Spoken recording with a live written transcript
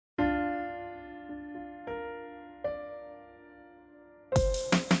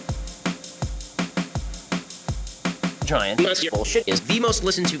Giant Monster Bullshit is the most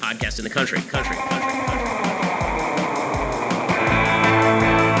listened to podcast in the country.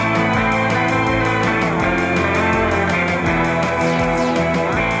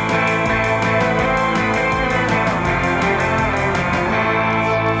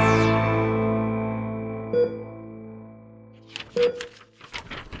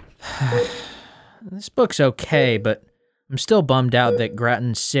 This book's okay, but I'm still bummed out that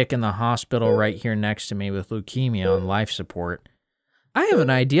Grattan's sick in the hospital right here next to me with leukemia on life support. I have an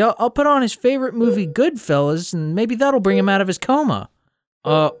idea. I'll put on his favorite movie, Goodfellas, and maybe that'll bring him out of his coma.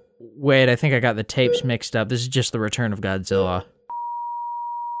 Wait, I think I got the tapes mixed up. This is just The Return of Godzilla.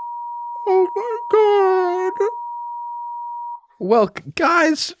 Oh my god. Well,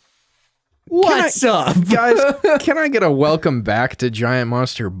 guys... What's up? Guys, can I get a welcome back to Giant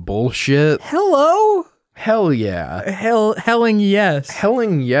Monster Bullshit? Hello? Hell yeah. Helling yes.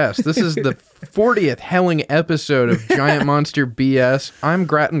 Helling yes. This is the 40th Helling episode of Giant Monster BS. I'm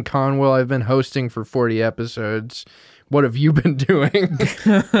Grattan Conwell. I've been hosting for 40 episodes. What have you been doing?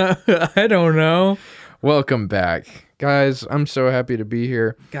 I don't know. Welcome back. Guys, I'm so happy to be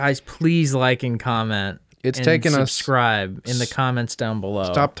here. Guys, please like and comment. It's taken us... Subscribe in the comments down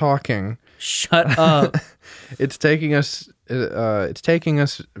below. Stop talking. Shut up. It's taking us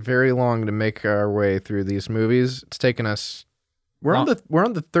very long to make our way through these movies. It's taken us we're on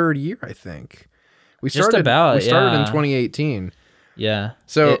the third year, I think. We started in 2018. Yeah.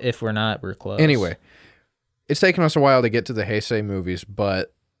 So if we're not, we're close. Anyway, it's taken us a while to get to the Heisei movies,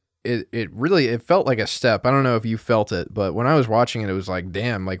 but it really felt like a step. I don't know if you felt it, but when I was watching it, it was like,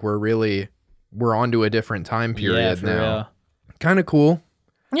 damn, like we're on to a different time period now. Kind of cool.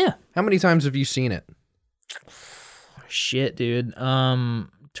 Yeah. How many times have you seen it? Shit, dude.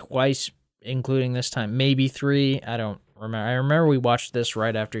 Twice, including this time. Maybe 3. I don't remember. I remember we watched this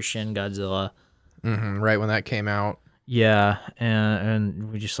right after Shin Godzilla. Mm-hmm, right when that came out. Yeah,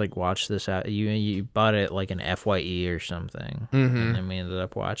 and we just like watched this out. You bought it like an FYE or something, and then we ended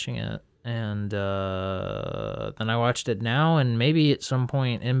up watching it. And then I watched it now, and maybe at some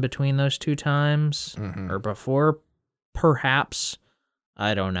point in between those two times, or before, perhaps.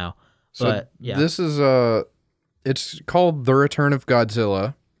 I don't know. But yeah. This is it's called The Return of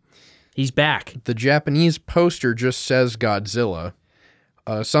Godzilla. He's back. The Japanese poster just says Godzilla.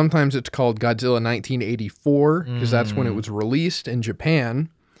 Sometimes it's called Godzilla 1984 because that's when it was released in Japan.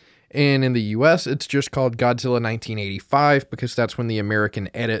 And in the US, it's just called Godzilla 1985 because that's when the American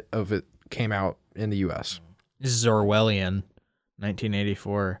edit of it came out in the US. This is Orwellian,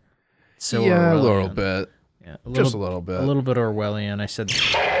 1984. So yeah, Orwellian. a little bit. Yeah, just a little bit. A little bit Orwellian. I said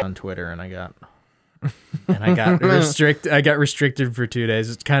on Twitter, and I got restricted for 2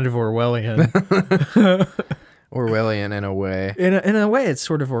 days. It's kind of Orwellian. Orwellian in a way. In a way, it's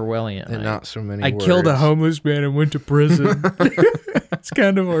sort of Orwellian. And not so many I words. killed a homeless man and went to prison. It's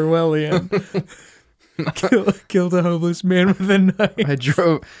kind of Orwellian. Killed a homeless man with a knife. I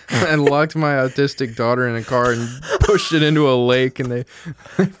drove and locked my autistic daughter in a car and pushed it into a lake, and they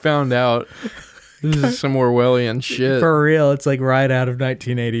found out. This is some Orwellian shit. For real, it's like right out of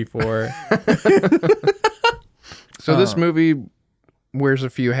 1984. So this movie wears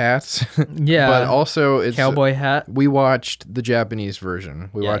a few hats. Yeah. But also it's... Cowboy hat. We watched the Japanese version.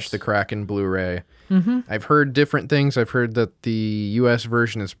 We watched the Kraken Blu-ray. I've heard different things. I've heard that the US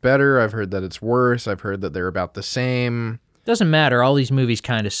version is better. I've heard that it's worse. I've heard that they're about the same. Doesn't matter. All these movies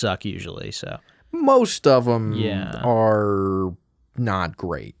kind of suck usually, so... Most of them are not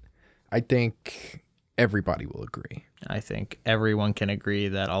great. I think everybody will agree. I think everyone can agree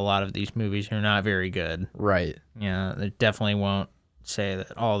that a lot of these movies are not very good. Right. Yeah, they definitely won't say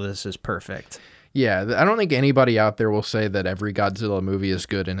that all this is perfect. Yeah, I don't think anybody out there will say that every Godzilla movie is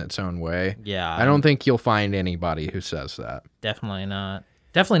good in its own way. Yeah. I don't think you'll find anybody who says that. Definitely not.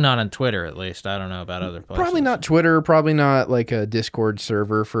 Definitely not on Twitter, at least. I don't know about other places. Probably not Twitter. Probably not like a Discord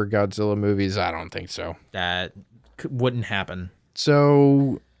server for Godzilla movies. I don't think so. That wouldn't happen.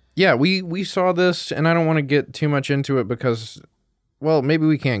 So... yeah, we saw this, and I don't want to get too much into it because, well, maybe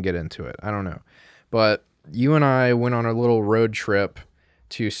we can't get into it. I don't know. But you and I went on a little road trip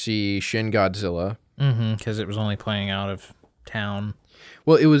to see Shin Godzilla. Because it was only playing out of town.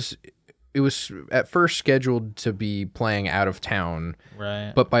 Well, it was at first scheduled to be playing out of town.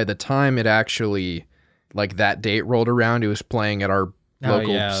 Right. But by the time it actually, like, that date rolled around, it was playing at our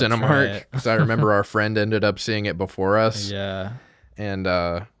local Cinemark. Because I remember our friend ended up seeing it before us. Yeah. And,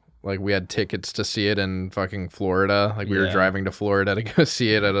 like, we had tickets to see it in fucking Florida. Like, we were driving to Florida to go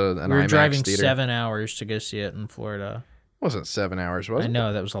see it at an IMAX theater. We were driving 7 hours to go see it in Florida. It wasn't 7 hours, was it? I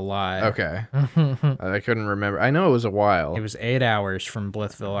know, that was a lie. Okay. I couldn't remember. I know it was a while. It was 8 hours from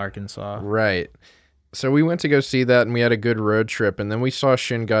Blitheville, Arkansas. Right. So we went to go see that, and we had a good road trip, and then we saw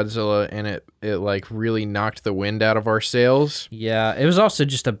Shin Godzilla, and it like really knocked the wind out of our sails. Yeah, it was also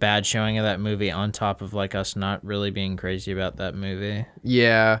just a bad showing of that movie on top of like us not really being crazy about that movie.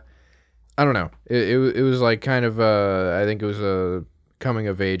 Yeah, I don't know. It was like kind of I think it was a coming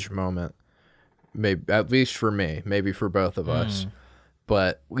of age moment, maybe at least for me, maybe for both of us.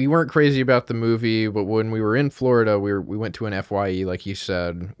 But we weren't crazy about the movie. But when we were in Florida, we went to an FYE, like you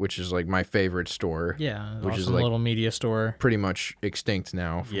said, which is like my favorite store. Yeah, which awesome is like little media store. pretty much extinct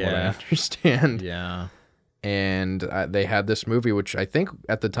now, from what I Yeah. understand. Yeah. And they had this movie, which I think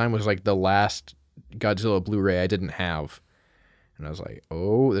at the time was like the last Godzilla Blu-ray I didn't have, and I was like,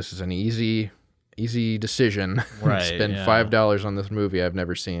 "Oh, this is an easy decision. Right, Spend yeah. $5 on this movie I've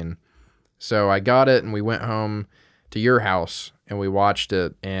never seen." So I got it, and we went home to your house, and we watched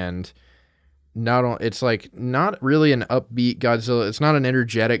it. And it's like not really an upbeat Godzilla. It's not an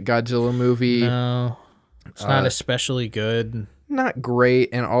energetic Godzilla movie. No, it's not especially good. Not great,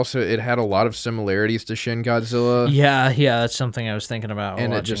 and also it had a lot of similarities to Shin Godzilla. Yeah, that's something I was thinking about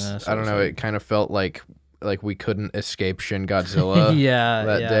And it watching just, this. I don't was know, like- it kind of felt like we couldn't escape Shin Godzilla. yeah,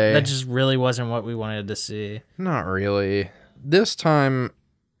 that day. That just really wasn't what we wanted to see. Not really. This time,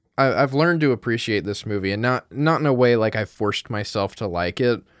 I've learned to appreciate this movie, and not in a way like I forced myself to like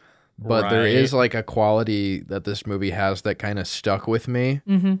it, but there Right. is like a quality that this movie has that kind of stuck with me,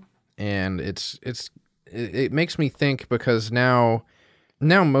 and it makes me think, because now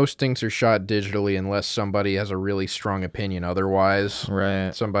most things are shot digitally unless somebody has a really strong opinion otherwise.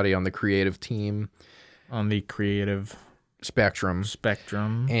 Right. Somebody on the creative team On the creative spectrum.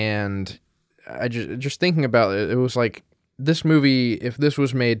 spectrum. And I just thinking about it, it was like, this movie, if this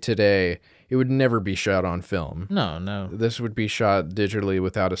was made today, it would never be shot on film. No. This would be shot digitally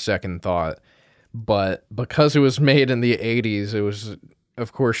without a second thought. But because it was made in the 80s, it was,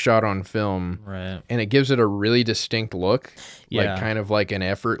 of course, shot on film. Right. And it gives it a really distinct look. Yeah. Like kind of like an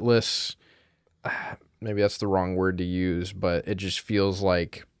effortless, maybe that's the wrong word to use, but it just feels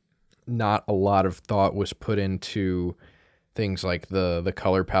like not a lot of thought was put into things like the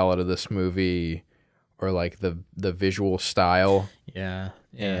color palette of this movie, or like the visual style. Yeah.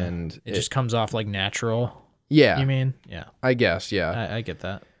 And it just comes off like natural. Yeah, You mean? Yeah. I guess, yeah. I get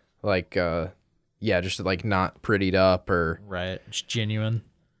that. Like, just like not prettied up, or Right. It's genuine.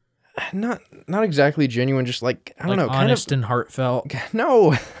 not exactly genuine, just like, I don't know, honest and heartfelt. kind of,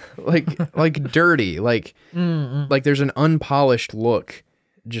 no, like dirty, like there's an unpolished look,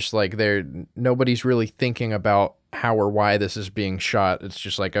 just like nobody's really thinking about how or why this is being shot. It's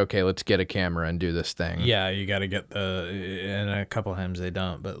just like, okay, let's get a camera and do this thing. Yeah, you got to get in a couple hymns they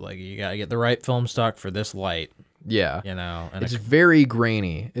don't, but like you got to get the right film stock for this light, Yeah. and It's very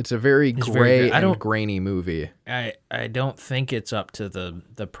grainy. It's a very very gray gra- I and don't- grainy movie. I don't think it's up to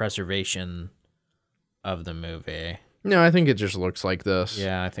the preservation of the movie. No, I think it just looks like this.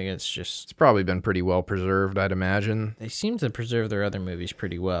 Yeah, I think it's just It's probably been pretty well preserved, I'd imagine. they seem to preserve their other movies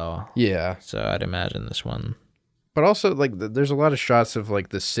pretty well. Yeah. So I'd imagine this one. But also, like, there's a lot of shots of, like,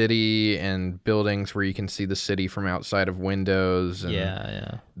 the city and buildings where you can see the city from outside of windows. And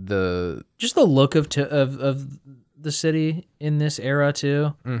Yeah. The... Just the look of the city in this era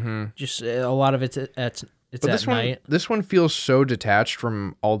too. Mm-hmm. Just a lot of it's But at this night. this one feels so detached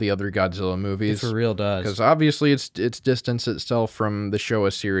from all the other Godzilla It movies. for real does. Because obviously it's distanced itself from the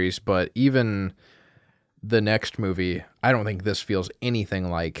Showa series, but even the next movie, I don't think this feels anything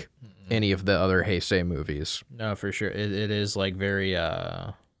like any of the other Heisei movies. No, for sure. It is like very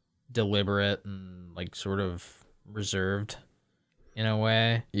deliberate and like sort of reserved in a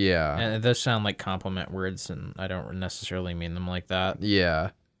way. Yeah. And it does sound like compliment words, and I don't necessarily mean them like that.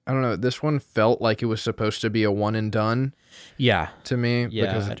 Yeah. I don't know. This one felt like it was supposed to be a one and done Yeah. to me. Yeah,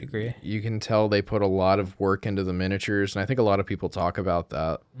 because I'd agree. you can tell they put a lot of work into the miniatures, and I think a lot of people talk about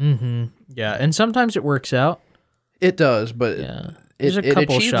that. Mm-hmm. Yeah, and sometimes it works out. It does, but Yeah. it There's a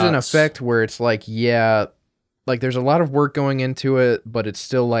couple achieves an shots. effect where it's like, yeah, like there's a lot of work going into it, but it's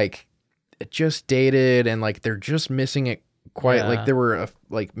still like it just dated, and like they're just missing it quite. Yeah. Like there were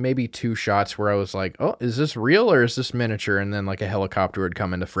like maybe two shots where I was like, oh, is this real or is this miniature? And then like a helicopter would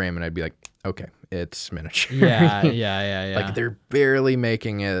come into frame, and I'd be like, okay, it's miniature. Yeah. Like they're barely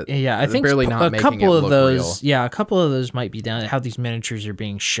making it. Yeah, I they're think barely not a making couple it of look those. Yeah, a couple of those might be down how these miniatures are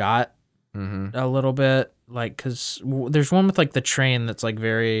being shot a little bit. Like, because there's one with like the train that's like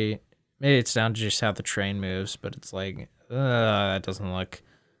very. Maybe it's down to just how the train moves, but it's like, it doesn't look.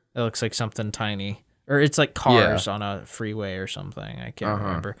 It looks like something tiny, or it's like cars on a freeway or something. I can't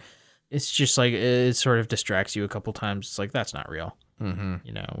remember. It's just like it sort of distracts you a couple times. It's like that's not real,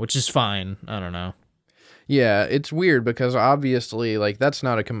 which is fine. I don't know. Yeah, it's weird because obviously, like, that's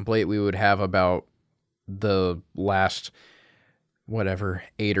not a complaint we would have about the last whatever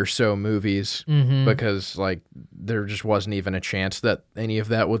 8 or so movies because like there just wasn't even a chance that any of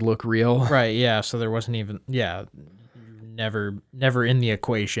that would look real. Right, yeah, so there wasn't even never in the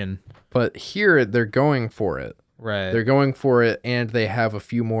equation. But here they're going for it. Right. They're going for it, and they have a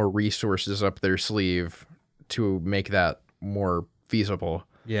few more resources up their sleeve to make that more feasible.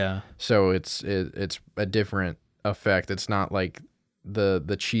 Yeah. So it's a different effect. It's not like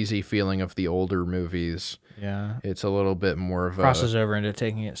the cheesy feeling of the older movies. Yeah. It's a little bit more of crosses over into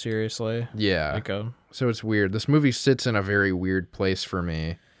taking it seriously. Yeah. So it's weird. This movie sits in a very weird place for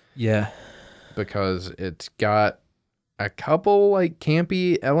me. Yeah. Because it's got a couple like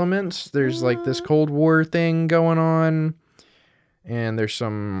campy elements. There's like this Cold War thing going on, and there's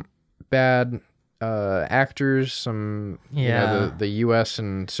some bad actors, some you know, the US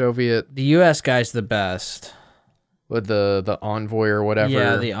and Soviet. The US guy's the best. With the envoy or whatever.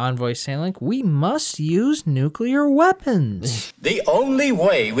 Yeah, the envoy saying like, we must use nuclear weapons. The only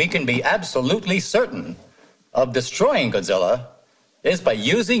way we can be absolutely certain of destroying Godzilla is by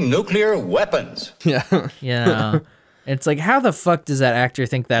using nuclear weapons. Yeah. You know, it's like, how the fuck does that actor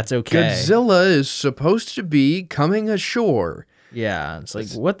think that's okay? Godzilla is supposed to be coming ashore. Yeah, it's like,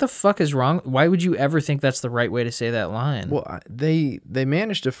 what the fuck is wrong? Why would you ever think that's the right way to say that line? Well, they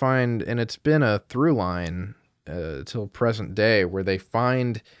managed to find, and it's been a through line till present day, where they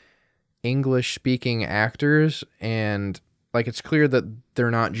find English-speaking actors, and like it's clear that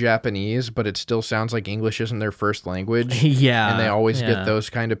they're not Japanese, but it still sounds like English isn't their first language. Yeah, and they always get those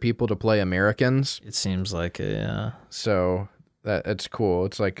kind of people to play Americans. It seems like it, yeah. So it's cool.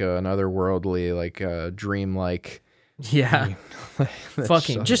 It's like an otherworldly, like dream-like. Yeah,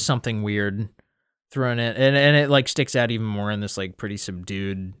 fucking just something weird thrown in, and it like sticks out even more in this like pretty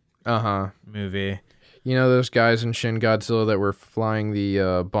subdued movie. You know those guys in Shin Godzilla that were flying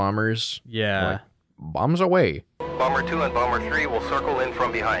the bombers? Yeah. Like, bombs away. Bomber 2 and Bomber 3 will circle in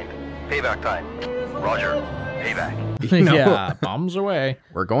from behind. Payback time. Roger. Payback. You know, yeah, bombs away.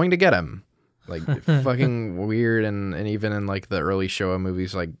 We're going to get him. Like, fucking weird. And even in, like, the early Showa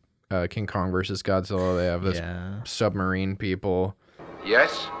movies, like King Kong versus Godzilla, they have this submarine people.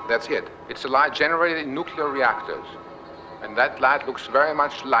 Yes, that's it. It's a light generated in nuclear reactors. And that light looks very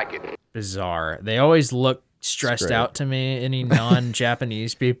much like it. Bizarre. They always look stressed out to me, any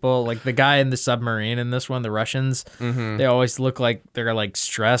non-Japanese people. Like the guy in the submarine in this one, the Russians, they always look like they're like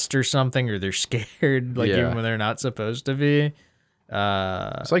stressed or something, or they're scared, like even when they're not supposed to be.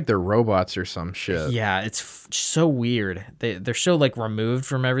 It's like they're robots or some shit. Yeah, it's so weird. They're so like removed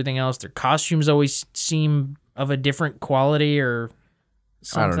from everything else. Their costumes always seem of a different quality or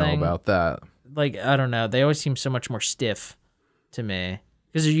something. I don't know about that. Like, I don't know. They always seem so much more stiff to me.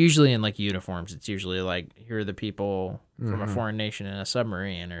 Because they're usually in, like, uniforms. It's usually, like, here are the people from a foreign nation in a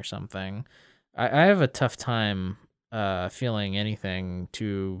submarine or something. I have a tough time feeling anything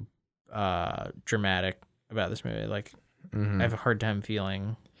too dramatic about this movie. Like, I have a hard time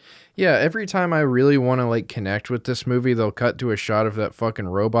feeling... Yeah, every time I really want to, like, connect with this movie, they'll cut to a shot of that fucking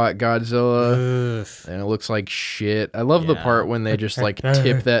robot Godzilla, and it looks like shit. I love the part when they just, like,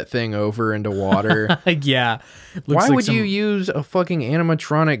 tip that thing over into water. Yeah. Why would you use a fucking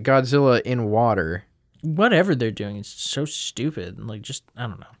animatronic Godzilla in water? Whatever they're doing is so stupid. Like, just, I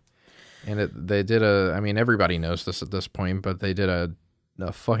don't know. And they did I mean, everybody knows this at this point, but they did a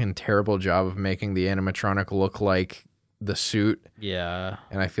fucking terrible job of making the animatronic look like the suit. Yeah.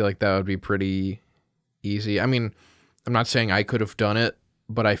 And I feel like that would be pretty easy. I mean, I'm not saying I could have done it,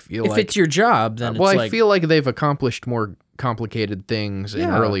 but I feel if it's your job, then well, it's I feel like they've accomplished more complicated things in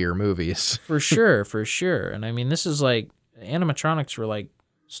earlier movies. For sure. And I mean, this is like animatronics were like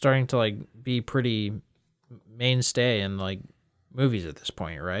starting to like be pretty mainstay in like movies at this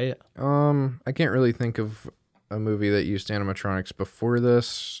point, right? I can't really think of a movie that used animatronics before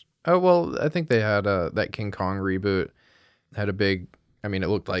this. Oh, well, I think they had that King Kong reboot. Had a big, I mean, it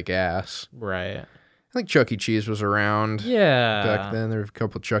looked like ass. Right. I think Chuck E. Cheese was around. Yeah. Back then, there were a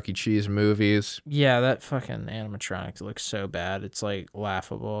couple Chuck E. Cheese movies. Yeah, that fucking animatronic looks so bad. It's like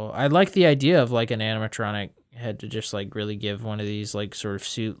laughable. I like the idea of like an animatronic head to just like really give one of these like sort of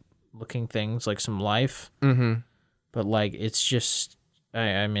suit looking things like some life. Mm-hmm. But like, it's just,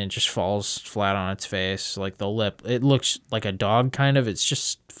 I mean, it just falls flat on its face. Like the lip, it looks like a dog kind of. It's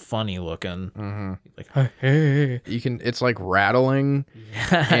just funny looking. Mm-hmm. Like, hey. It's like rattling.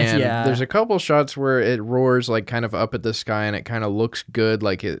 And there's a couple shots where it roars like kind of up at the sky, and it kind of looks good.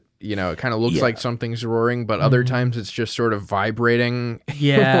 Like it kind of looks like something's roaring, but other times it's just sort of vibrating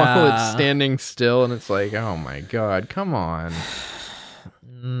while it's standing still. And it's like, oh my God, come on.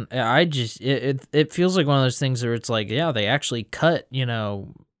 I just it feels like one of those things where it's like, yeah, they actually cut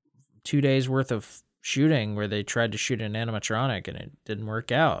 2 days worth of shooting where they tried to shoot an animatronic and it didn't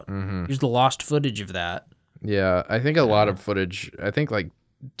work out. Here's the lost footage of that. Yeah, I think a lot of footage, I think like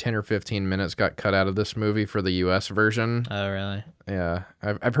 10 or 15 minutes got cut out of this movie for the US version. Oh, really? Yeah,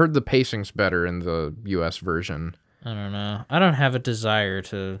 I've heard the pacing's better in the US version. I don't know. I don't have a desire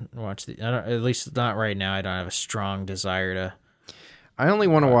to watch at least not right now. I don't have a strong desire to. I only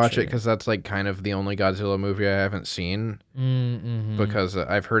want to watch it because that's like kind of the only Godzilla movie I haven't seen. Because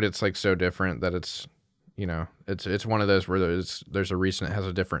I've heard it's like so different that it's, you know, it's one of those where there's a reason it has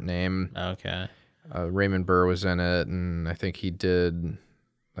a different name. Okay. Raymond Burr was in it, and I think he did,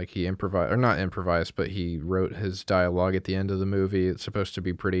 like he improvised, or not improvised, but he wrote his dialogue at the end of the movie. It's supposed to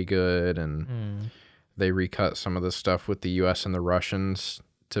be pretty good, and they recut some of the stuff with the U.S. and the Russians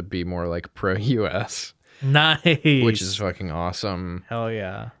to be more like pro-U.S. Nice. Which is fucking awesome. Hell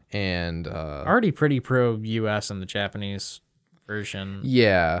yeah. And already pretty pro-U.S. in the Japanese version.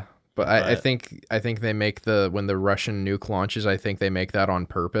 Yeah, but I think they make when the Russian nuke launches, I think they make that on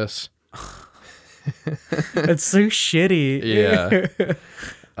purpose. It's so shitty. Yeah.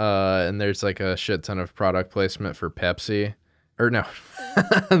 And there's like a shit ton of product placement for Pepsi. Or no,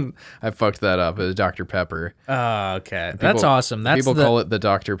 I fucked that up. It was Dr. Pepper. Oh, okay. That's awesome. People call it the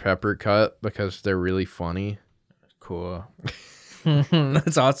Dr. Pepper cut because they're really funny. Cool.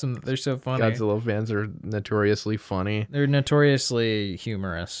 That's awesome. They're so funny. Godzilla fans are notoriously funny. They're notoriously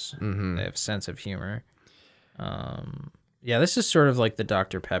humorous. They have a sense of humor. Yeah, this is sort of like the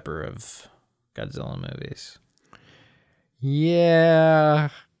Dr. Pepper of Godzilla movies. Yeah.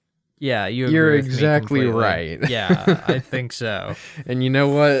 Yeah, you're exactly right. Yeah, I think so. And you know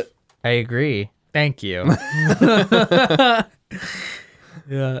what? I agree. Thank you.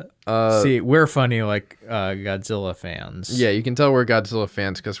 Yeah. See, we're funny like Godzilla fans. Yeah, you can tell we're Godzilla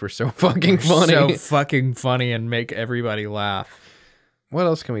fans because we're so fucking funny. So fucking funny and make everybody laugh. What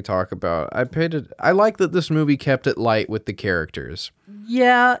else can we talk about? I like that this movie kept it light with the characters.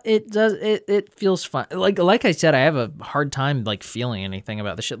 Yeah, it does. It feels fun. Like I said, I have a hard time like feeling anything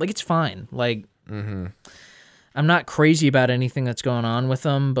about the shit. Like it's fine. Like I'm not crazy about anything that's going on with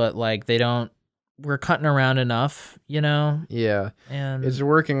them, but like we're cutting around enough, you know? Yeah. And it's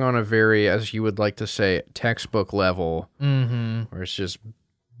working on a very, as you would like to say, textbook level, where it's just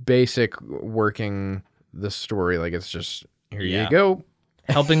basic working the story. Like it's just, here you go.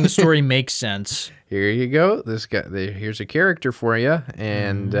 Helping the story make sense. Here you go. Here's a character for you,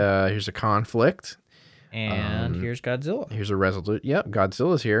 and here's a conflict. And here's Godzilla. Here's a resolute. Yep,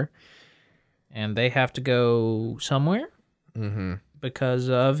 Godzilla's here. And they have to go somewhere because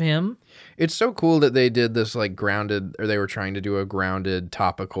of him. It's so cool that they did this like grounded, or they were trying to do a grounded,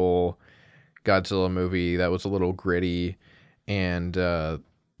 topical Godzilla movie that was a little gritty, and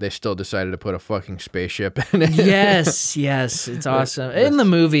they still decided to put a fucking spaceship in it. Yes, it's awesome. In the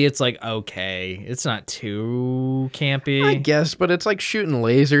movie, it's like, okay, it's not too campy. I guess, but it's like shooting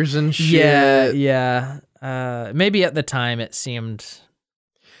lasers and shit. Yeah. Maybe at the time it seemed...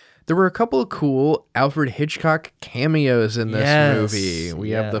 There were a couple of cool Alfred Hitchcock cameos in this movie. We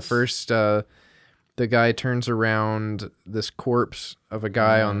have the first... the guy turns around this corpse of a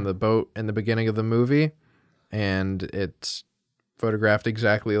guy on the boat in the beginning of the movie, and it's photographed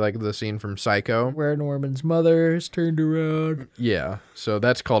exactly like the scene from Psycho, where Norman's mother is turned around. Yeah, so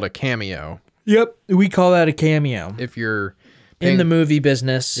that's called a cameo. Yep, we call that a cameo. If you're in the movie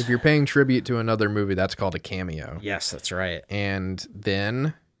business, if you're paying tribute to another movie, that's called a cameo. Yes, that's right. And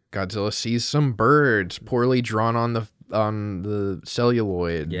then Godzilla sees some birds poorly drawn on the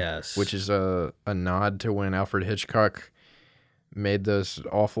celluloid. Yes, which is a nod to when Alfred Hitchcock made those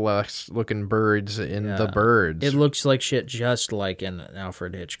awful ass looking birds in The Birds. It looks like shit, just like in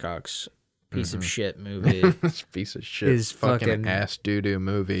Alfred Hitchcock's piece of shit movie. This piece of shit His fucking ass doo-doo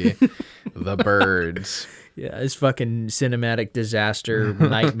movie, The Birds. Yeah, his fucking cinematic disaster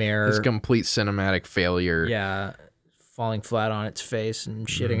nightmare. His complete cinematic failure. Yeah, falling flat on its face and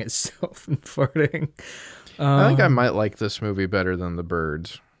shitting itself and farting. I think I might like this movie better than The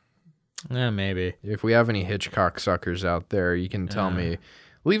Birds. Yeah, maybe. If we have any Hitchcock suckers out there, you can tell me.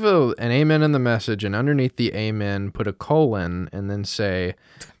 Leave an amen in the message, and underneath the amen, put a colon, and then say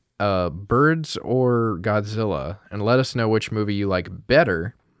Birds or Godzilla, and let us know which movie you like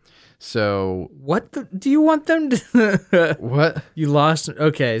better. So... do you want them to... What? You lost...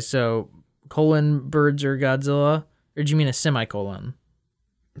 Okay, so colon, Birds or Godzilla? Or do you mean a semicolon?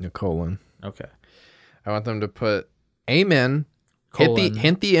 A colon. Okay. I want them to put amen...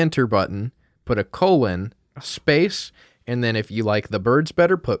 Hit the enter button, put a colon, a space, and then if you like The Birds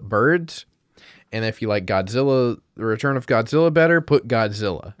better, put Birds. And if you like Godzilla, The Return of Godzilla better, put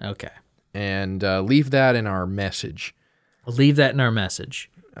Godzilla. Okay. And leave that in our message. Leave that in our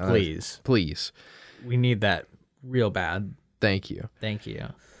message, please. Please. We need that real bad. Thank you. Thank you.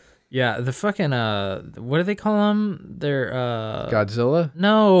 Yeah, the fucking what do they call them? They're Godzilla?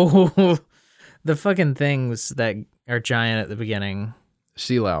 no, the fucking things that are giant at the beginning.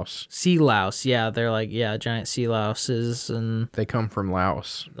 Sea louse. Sea louse. Yeah, they're like giant sea louses and They come from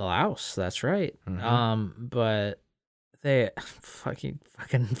Laos. Laos. That's right. Mm-hmm. But they fucking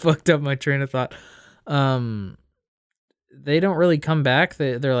fucked up my train of thought. They don't really come back.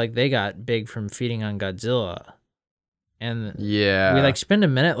 They're like they got big from feeding on Godzilla. And Yeah. we like spend a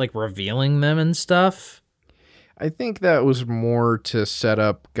minute like revealing them and stuff. I think that was more to set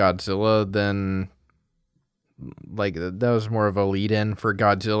up Godzilla than like that was more of a lead in for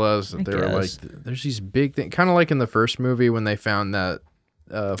Godzilla's. They were like, there's these big things, kind of like in the first movie when they found that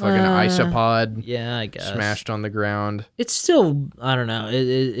fucking isopod Yeah, I guess. smashed on the ground. It's still, I don't know.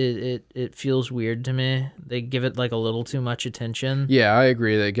 It feels weird to me. They give it like a little too much attention. Yeah, I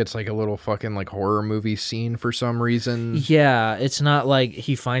agree that it gets like a little fucking like horror movie scene for some reason. Yeah, it's not like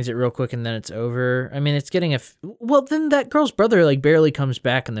he finds it real quick and then it's over. I mean, it's getting well, then that girl's brother like barely comes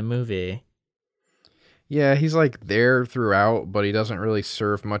back in the movie. Yeah, he's like there throughout, but he doesn't really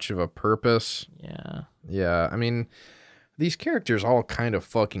serve much of a purpose. Yeah. Yeah, I mean, these characters all kind of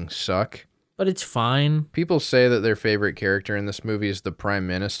fucking suck. But it's fine. People say that their favorite character in this movie is the Prime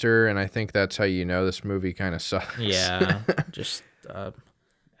Minister, and I think that's how you know this movie kind of sucks. Yeah. Just,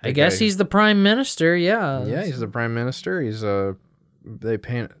 I guess he's the Prime Minister, yeah. Yeah, he's the Prime Minister. He's they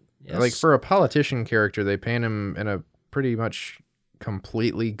paint, Yes. like for a politician character, they paint him in a pretty much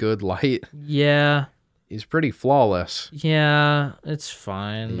completely good light. Yeah. He's pretty flawless. Yeah, it's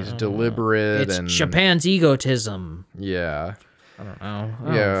fine. He's deliberate It's and Japan's egotism. yeah. I don't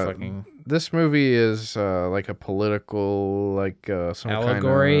know. Yeah. This movie is like a political, like some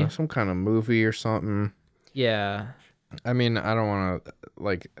allegory, some kind of movie or something. Yeah. I mean, I don't want to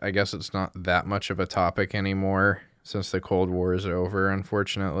like. I guess it's not that much of a topic anymore since the Cold War is over,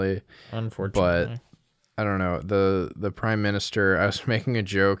 unfortunately. Unfortunately. But I don't know. The Prime Minister. I was making a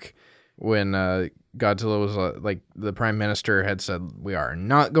joke when Godzilla was like the Prime Minister had said we are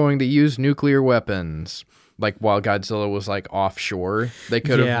not going to use nuclear weapons. Like while Godzilla was like offshore, they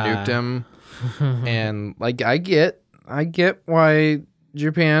could have nuked him. And like I get why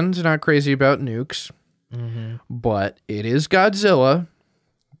Japan's not crazy about nukes, but it is Godzilla.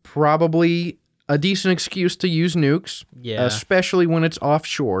 Probably a decent excuse to use nukes, especially when it's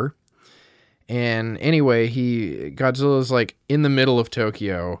offshore. And anyway, Godzilla's like in the middle of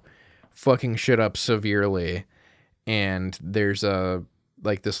Tokyo, fucking shit up severely, and there's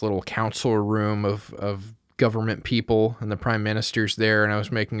like this little council room of government people, and the Prime Minister's there, and I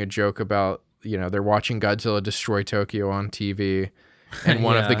was making a joke about, they're watching Godzilla destroy Tokyo on TV, and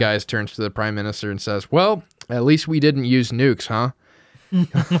one of the guys turns to the Prime Minister and says, well, at least we didn't use nukes, huh?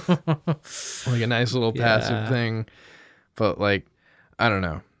 Like a nice little passive thing. But like, I don't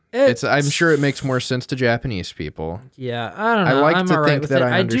know. I'm sure it makes more sense to Japanese people. Yeah, I don't know. I like I'm to all right think with that it.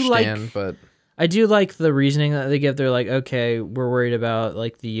 I understand, but I do like the reasoning that they give. They're like, okay, we're worried about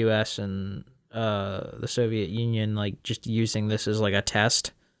like the U.S. and the Soviet Union like just using this as like a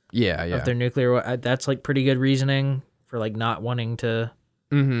test. Yeah. Of their nuclear. That's like pretty good reasoning for like not wanting to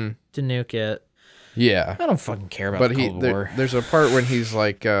nuke it. Yeah. I don't fucking care about the Cold War. There's a part when he's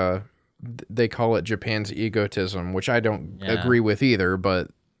like, they call it Japan's egotism, which I don't agree with either, but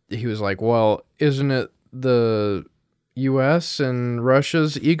he was like, well, isn't it the U.S. and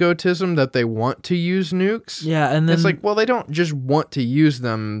Russia's egotism that they want to use nukes? Yeah, and then it's like, well, they don't just want to use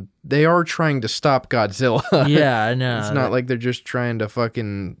them. They are trying to stop Godzilla. Yeah, I know. It's not like they're just trying to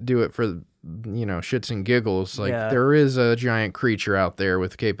fucking do it for, shits and giggles. Like, there is a giant creature out there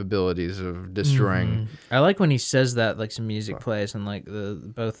with capabilities of destroying. I like when he says that, like some music plays and like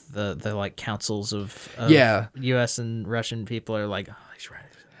both the like councils of U.S. and Russian people are like, oh, he's right.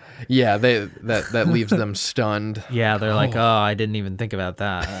 Yeah, that leaves them stunned. Yeah, they're like, oh, I didn't even think about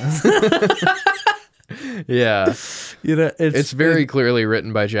that. Yeah. It's very clearly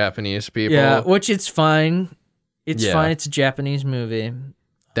written by Japanese people. Yeah, which it's fine. It's fine. It's a Japanese movie.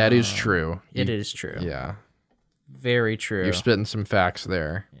 That is true. It is true. Yeah. Very true. You're spitting some facts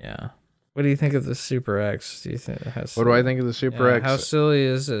there. Yeah. What do you think of the Super X? What do I think of the Super X? How silly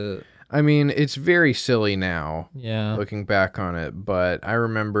is it? I mean, it's very silly now. Yeah. Looking back on it, but I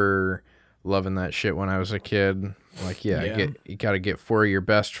remember loving that shit when I was a kid. Like, you got to get 4 of your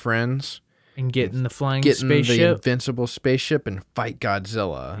best friends and get in the flying get in spaceship. the invincible spaceship and fight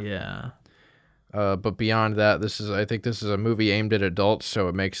Godzilla. Yeah. But beyond that, I think this is a movie aimed at adults, so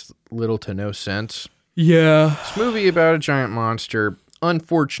it makes little to no sense. Yeah. This movie about a giant monster,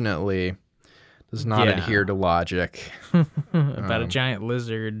 unfortunately, does not Yeah. adhere to logic. About a giant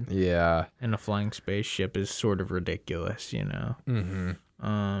lizard Yeah. in a flying spaceship is sort of ridiculous, you know.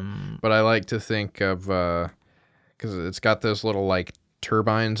 But I like to think of, because it's got those little like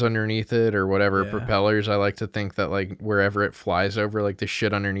turbines underneath it or whatever, propellers. I like to think that like wherever it flies over, like the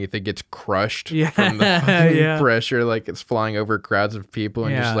shit underneath it gets crushed from the fucking pressure, like it's flying over crowds of people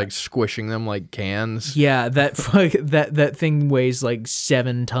and just like squishing them like cans. Yeah, that thing weighs like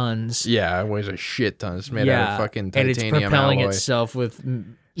 7 tons. Yeah, it weighs a shit ton. It's made out of fucking and it's titanium propelling alloy. itself with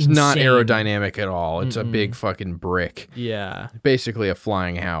It's not insane- aerodynamic at all. It's a big fucking brick. Yeah. Basically a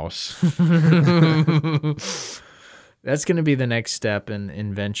flying house. That's going to be the next step in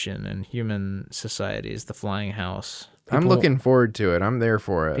invention in human society is the flying house. I'm looking forward to it. I'm there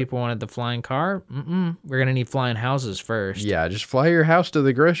for it. People wanted the flying car? We're going to need flying houses first. Yeah, just fly your house to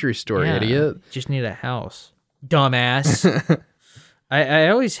the grocery store, Yeah, idiot. Just need a house. Dumbass. I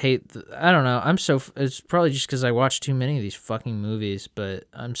always hate, I don't know. It's probably just because I watch too many of these fucking movies, but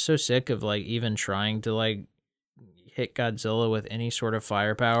I'm so sick of like even trying to like hit Godzilla with any sort of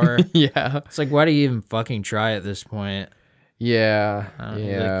firepower. Yeah. It's like, why do you even fucking try at this point? Yeah.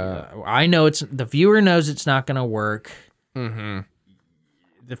 Like, I know the viewer knows it's not going to work. Mm-hmm.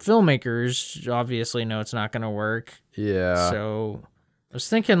 The filmmakers obviously know it's not going to work. Yeah. So I was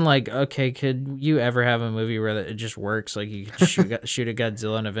thinking, like, okay, could you ever have a movie where it just works? Like, you can shoot a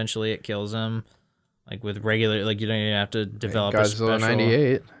Godzilla and eventually it kills him, like with regular, like you don't even have to develop a Godzilla special.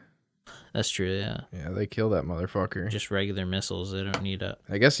 98. That's true. Yeah, Yeah, they kill that motherfucker. just regular missiles. They don't need a.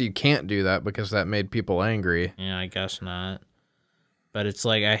 I guess you can't do that because that made people angry. Yeah, I guess not. But it's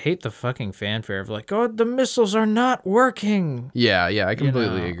like I hate the fucking fanfare of like, oh, the missiles are not working. Yeah, I You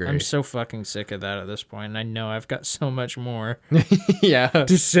completely know, agree. I'm so fucking sick of that at this point, and I know I've got so much more yeah.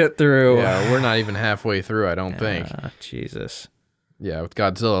 to sit through. Yeah, we're not even halfway through, I don't think. Jesus. Yeah, with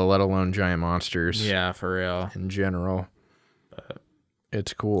Godzilla, let alone giant monsters Yeah, for real. in general.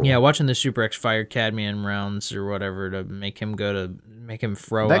 It's cool. Yeah, watching the Super X fire cadmium rounds or whatever to make him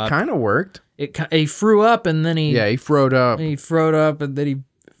throw That up. kind of worked. He threw up and then Yeah, he throwed up. he throwed up and then he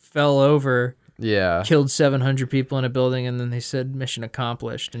fell over, Yeah. killed 700 people in a building, and then they said mission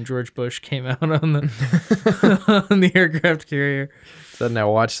accomplished. And George Bush came out on the on the aircraft carrier. Said, now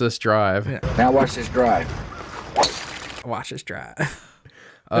watch this drive. Now watch this drive. Watch this drive.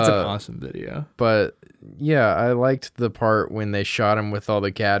 That's an awesome video. But yeah, I liked the part when they shot him with all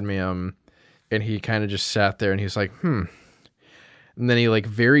the cadmium and he kind of just sat there and he's like, And then he like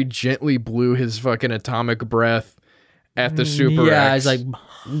very gently blew his fucking atomic breath at the Super Yeah, X. he's like,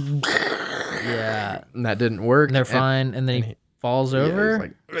 yeah, and that didn't work. and they're fine. And then he falls Yeah,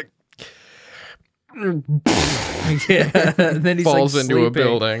 over. he's like, Yeah, and then he's falls like into a sleeping.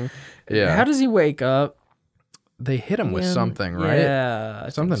 building. Yeah. How does he wake up? They hit him with something, right? Yeah, I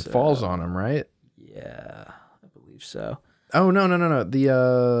think Something so. falls on him, right? Yeah, I believe so. Oh no.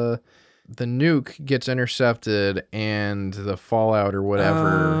 The nuke gets intercepted and the fallout or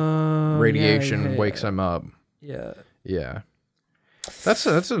whatever radiation wakes him up. Yeah. Yeah. That's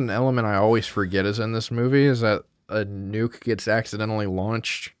an element I always forget is in this movie is that a nuke gets accidentally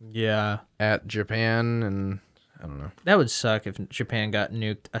launched Yeah. at Japan and I don't know. That would suck if Japan got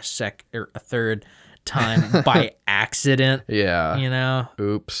nuked a third time by accident. Yeah. You know,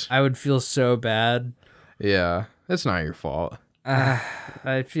 Oops. I would feel so bad. Yeah. It's not your fault.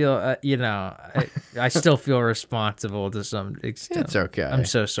 I feel, I still feel responsible to some extent. It's okay. I'm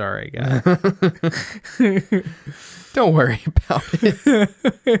so sorry, guys. Don't worry about it.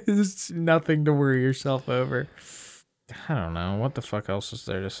 It's nothing to worry yourself over. I don't know. What the fuck else is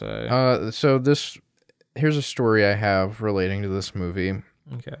there to say? Here's a story I have relating to this movie.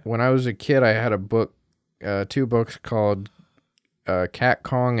 Okay. When I was a kid, I had a book, 2 books called Cat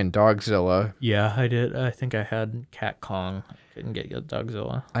Kong and Dogzilla. Yeah, I did. I think I had Cat Kong. I couldn't get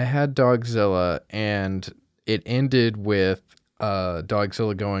Dogzilla. I had Dogzilla, and it ended with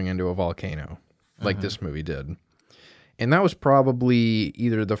Dogzilla going into a volcano, like this movie did. And that was probably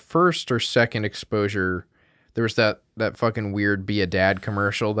either the first or second exposure. There was that fucking weird Be a Dad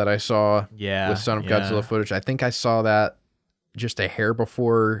commercial that I saw with Son of Godzilla footage. I think I saw that just a hair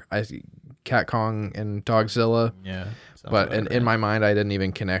before Cat Kong and Dogzilla. Yeah. But in my mind, I didn't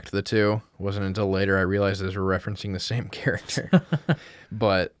even connect the two. It wasn't until later I realized those were referencing the same character.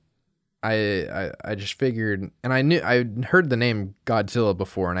 But I just figured, and I heard the name Godzilla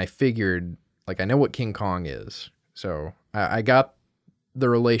before, and I figured, like, I know what King Kong is. So I got the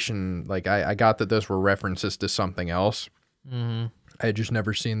relation, like, I got that those were references to something else. Mm-hmm. I had just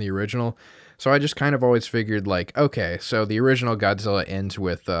never seen the original. So I just kind of always figured, like, okay, so the original Godzilla ends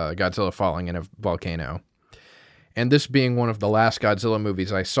with Godzilla falling in a volcano. And this being one of the last Godzilla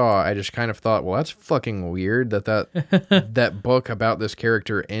movies I saw, I just kind of thought, well, that's fucking weird that book about this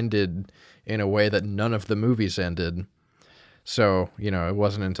character ended in a way that none of the movies ended. So, you know, it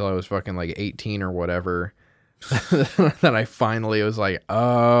wasn't until I was fucking like 18 or whatever that I finally was like,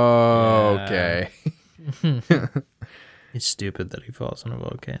 oh, okay. It's stupid that he falls in a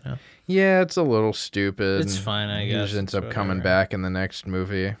volcano. Yeah, it's a little stupid. It's fine, I guess. He just ends It's up coming whatever. back in the next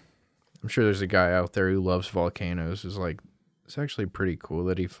movie. I'm sure there's a guy out there who loves volcanoes who's like, it's actually pretty cool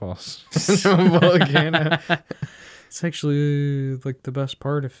that he falls into a volcano. It's actually like the best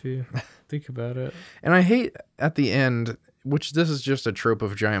part if you think about it. And I hate at the end, which this is just a trope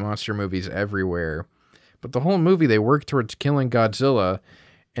of giant monster movies everywhere, but the whole movie they work towards killing Godzilla,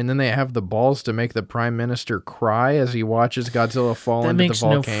 and then they have the balls to make the prime minister cry as he watches Godzilla fall into the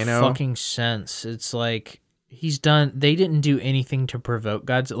volcano. That makes no fucking sense. It's like they didn't do anything to provoke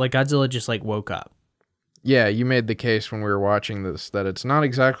Godzilla. Like Godzilla just like woke up. Yeah, you made the case when we were watching this that it's not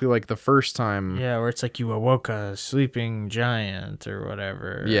exactly like the first time. Yeah, where it's like you awoke a sleeping giant or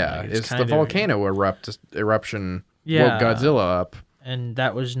whatever. Yeah, like it's the kind of- volcano eruption Yeah. woke Godzilla up. And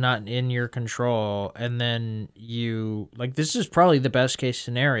that was not in your control. And then this is probably the best case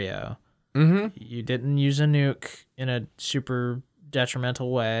scenario. Mm-hmm. You didn't use a nuke in a super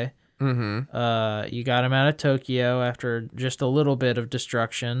detrimental way. Mm-hmm. You got him out of Tokyo after just a little bit of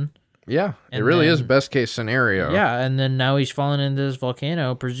destruction. Yeah, it And really is then- best case scenario. Yeah, and then now he's fallen into this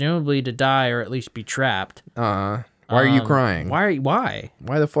volcano, presumably to die or at least be trapped. Why are you crying? Why?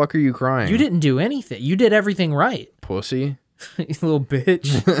 Why the fuck are you crying? You didn't do anything. You did everything right. Pussy. You little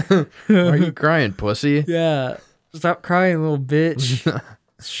bitch. Why are you crying, pussy? Yeah. Stop crying, little bitch.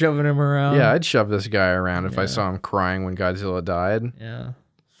 Shoving him around. Yeah, I'd shove this guy around if I saw him crying when Godzilla died. Yeah.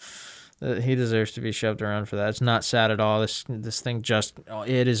 He deserves to be shoved around for that. It's not sad at all. This thing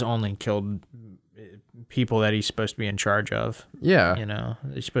it has only killed people that he's supposed to be in charge of. Yeah. You know,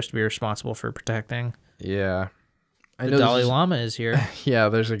 he's supposed to be responsible for protecting. Yeah. I The know Dalai this is- Lama is here. Yeah,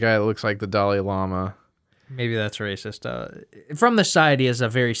 there's a guy that looks like the Dalai Lama. Maybe that's racist. From the side, he has a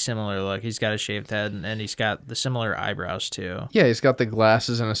very similar look. He's got a shaved head, and he's got the similar eyebrows, too. Yeah, he's got the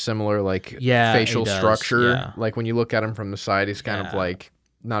glasses and a similar like Yeah, facial he does, structure. yeah. Like when you look at him from the side, he's kind of Yeah. like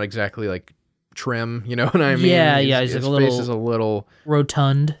not exactly like trim, you know what I mean? Yeah, yeah, he's his like a face little- is a little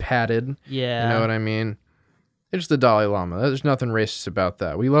Rotund. padded. Yeah. You know what I mean? It's the Dalai Lama. There's nothing racist about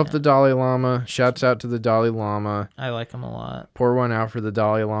that. We love the Dalai Lama. Shouts out to the Dalai Lama. I like him a lot. Pour one out for the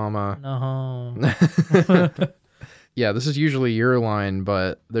Dalai Lama. No. Yeah, this is usually your line,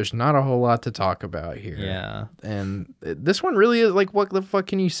 but there's not a whole lot to talk about here. Yeah. And this one really is like, what the fuck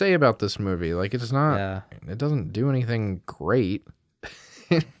can you say about this movie? Like, it's not, Yeah. it doesn't do anything great.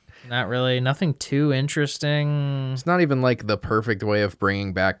 Not really. Nothing too interesting. It's not even like the perfect way of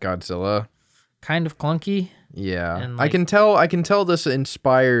bringing back Godzilla. Kind of clunky. Yeah. And, I like- can tell this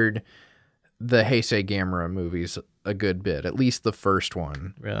inspired the Heisei Gamera movies a good bit, at least the first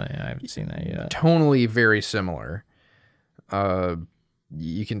one. Really, I haven't seen that yet. Tonally very similar.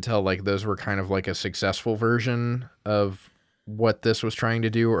 You can tell like those were kind of like a successful version of what this was trying to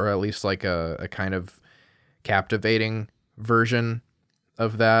do, or at least like a kind of captivating version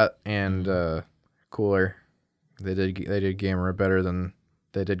of that, and cooler. They did Gamera better than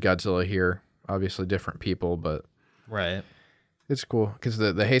they did Godzilla here. Obviously different people, but Right. it's cool because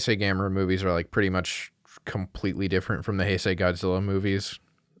the Heisei Gamera movies are like pretty much completely different from the Heisei Godzilla movies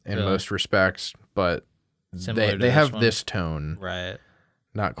in Really? most respects, but Similar to they this have one? this tone, Right.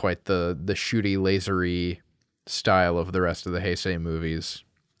 not quite the shooty, lasery style of the rest of the Heisei movies.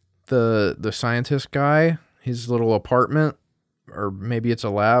 The scientist guy, his little apartment, or maybe it's a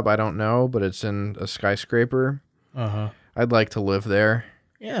lab, I don't know, but it's in a skyscraper. Uh-huh. I'd like to live there.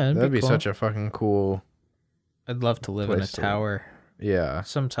 Yeah, That'd be cool. such a fucking cool. I'd love to live in a place to live. tower. Yeah.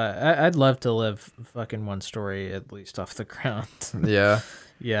 Sometime I'd love to live fucking one story at least off the ground. Yeah.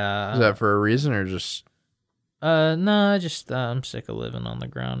 Yeah. Is that for a reason or just No, I just I'm sick of living on the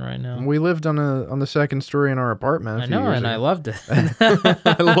ground right now. we lived on the second story in our apartment? a I few know, years and I ago. loved it.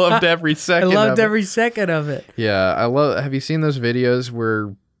 I loved every I second. loved of it. every second of it. Yeah, I love. Have you seen those videos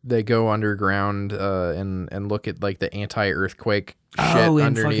where they go underground and look at like the anti-earthquake shit Oh, in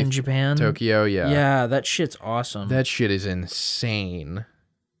underneath fucking Japan. Tokyo? Yeah. Yeah, that shit's awesome. That shit is insane.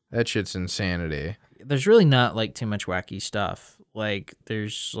 That shit's insanity. There's really not like too much wacky stuff. Like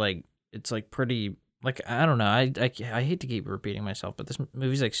there's like it's like pretty like I don't know. I hate to keep repeating myself, but this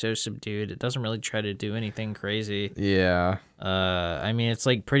movie's like so subdued. It doesn't really try to do anything crazy. Yeah. I mean, it's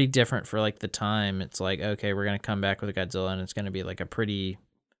like pretty different for like the time. It's like, okay, we're gonna come back with a Godzilla, and it's gonna be like a pretty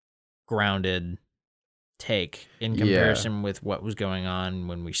grounded take in Yeah. comparison with what was going on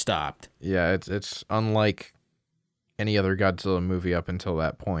when we stopped. Yeah, it's unlike any other Godzilla movie up until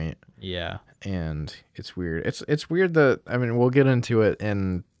that point. Yeah. And it's weird. It's weird that, I mean, we'll get into it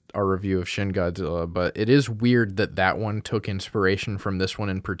in our review of Shin Godzilla, but it is weird that one took inspiration from this one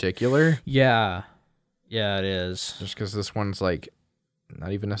in particular. Yeah. Yeah, it is. Just because this one's like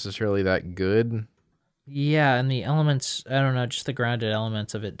not even necessarily that good. Yeah, and the elements, I don't know, just the grounded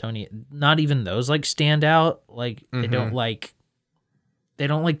elements of it not even those like stand out. Like they don't like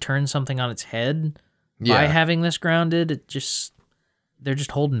turn something on its head by having this grounded. They're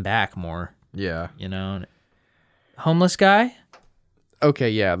just holding back more. Yeah. You know. Homeless guy?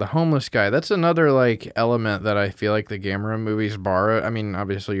 Okay, yeah, the homeless guy. That's another like element that I feel like the Gamera movies borrow. I mean,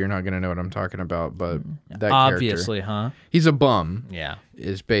 obviously you're not going to know what I'm talking about, but that obviously, character, he's a bum. Yeah.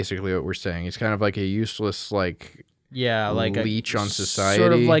 Is basically what we're saying. He's kind of like a useless like like leech on society.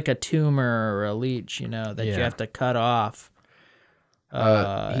 Sort of like a tumor or a leech, you know, that you have to cut off.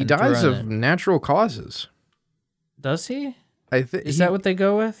 He dies of natural causes. Does he? Is that what they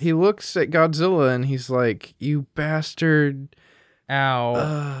go with? He looks at Godzilla and he's like, "You bastard." Ow.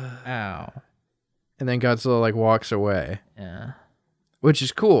 Ow. And then Godzilla like walks away. Yeah. Which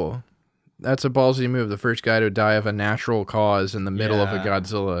is cool. That's a ballsy move. The first guy to die of a natural cause in the middle of a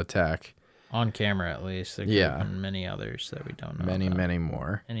Godzilla attack. On camera, at least. There could have been many others that we don't know about. Many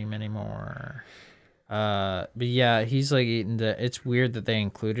more. Many more. But yeah, he's like eating it's weird that they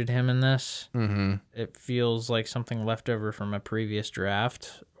included him in this. Mm-hmm. It feels like something left over from a previous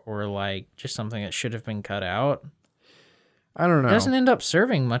draft or like just something that should have been cut out. I don't know. It doesn't end up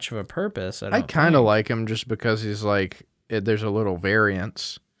serving much of a purpose. I kind of like him just because he's like, there's a little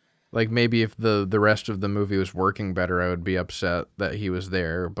variance. Like maybe if the rest of the movie was working better, I would be upset that he was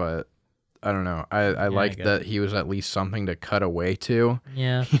there. But I don't know. I like that he was at least something to cut away to.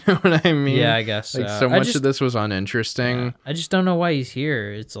 Yeah. You know what I mean? Yeah, I guess like so much of this was uninteresting. Yeah. I just don't know why he's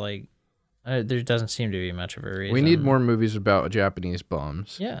here. It's like, there doesn't seem to be much of a reason. We need more movies about Japanese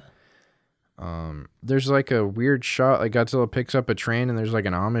bums. Yeah. There's like a weird shot, like Godzilla picks up a train and there's like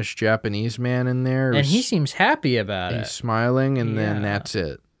an Amish Japanese man in there. And he seems happy about it. He's smiling and then that's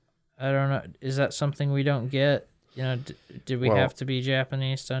it. I don't know. Is that something we don't get? You know, did we have to be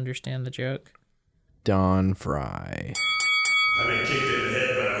Japanese to understand the joke? Don Fry. I've been kicked in the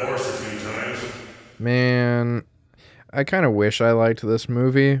head by a horse a few times. Man, I kind of wish I liked this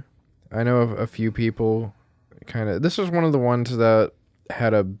movie. I know a few people this was one of the ones that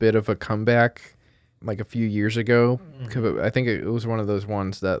had a bit of a comeback like a few years ago. I think it was one of those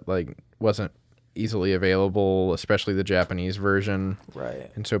ones that like wasn't easily available, especially the Japanese version. Right.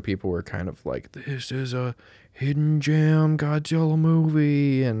 And so people were kind of like, this is a hidden gem Godzilla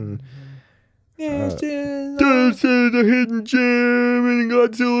movie. And this is a hidden gem in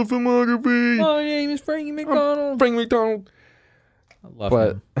Godzilla filmography. My name is Frankie McDonald. Frank McDonald. I love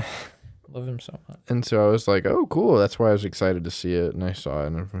him. Love him so much. And so I was like, oh, cool. That's why I was excited to see it. And I saw it,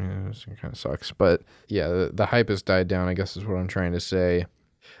 and it kind of sucks. But yeah, the hype has died down, I guess is what I'm trying to say.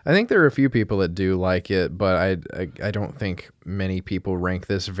 I think there are a few people that do like it, but I don't think many people rank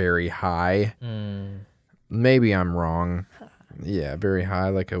this very high. Maybe I'm wrong. Yeah, very high,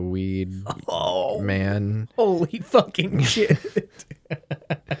 like a weed man. Holy fucking shit.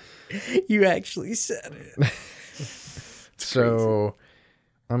 You actually said it. So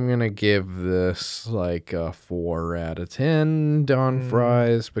I'm going to give this like a 4 out of 10 Don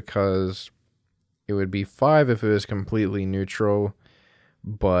Fries because it would be 5 if it was completely neutral,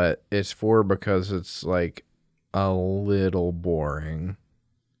 but it's 4 because it's like a little boring.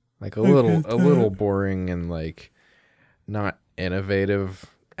 Like a little boring and like not innovative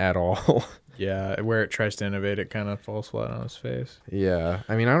at all. Yeah, where it tries to innovate, it kind of falls flat on its face. Yeah.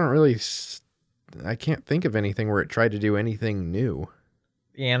 I mean, I can't think of anything where it tried to do anything new.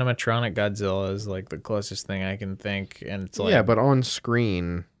 The animatronic Godzilla is like the closest thing I can think, and it's like, yeah, but on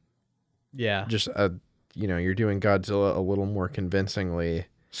screen, just you're doing Godzilla a little more convincingly.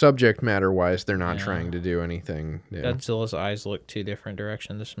 Subject matter wise, they're not trying to do anything new. Godzilla's eyes look 2 different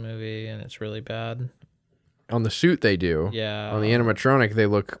directions this movie, and it's really bad. On the suit, they do. Yeah. On the animatronic, they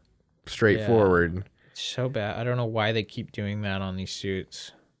look straightforward. Yeah. It's so bad. I don't know why they keep doing that on these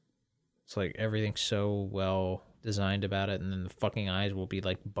suits. It's like everything's so well designed about it, and then the fucking eyes will be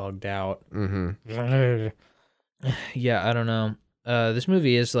like bugged out. Mm-hmm. Yeah, I don't know. This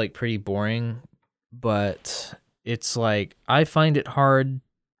movie is like pretty boring, but it's like I find it hard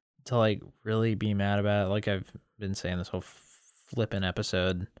to like really be mad about it. Like I've been saying this whole flipping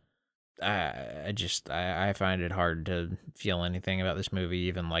episode. I find it hard to feel anything about this movie,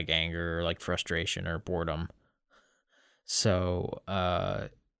 even like anger or like frustration or boredom. So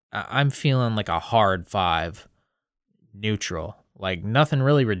I'm feeling like a hard 5, neutral. Like nothing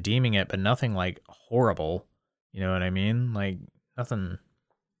really redeeming it, but nothing like horrible. You know what I mean? Like, nothing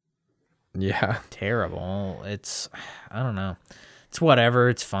Yeah. terrible. It's, I don't know. It's whatever.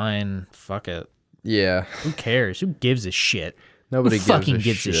 It's fine. Fuck it. Yeah. Who cares? Who gives a shit? Nobody Who fucking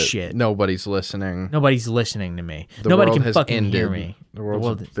gives a shit? Nobody's listening. Nobody's listening to me. The Nobody world can has fucking ended. hear me. The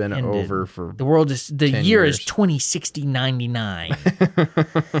world's been over for the world is the 10 year years. is 206099.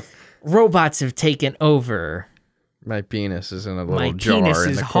 Robots have taken over, My penis is in a little My jar penis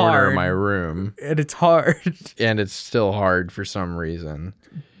in is the corner hard. of my room, and it's hard. and it's still hard for some reason.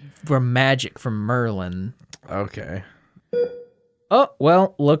 From magic from Merlin. Okay. Oh,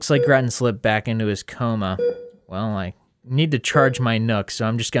 well, looks like Gretton slipped back into his coma. Well, I need to charge my Nook, so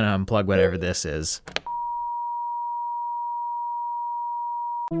I'm just gonna unplug whatever this is.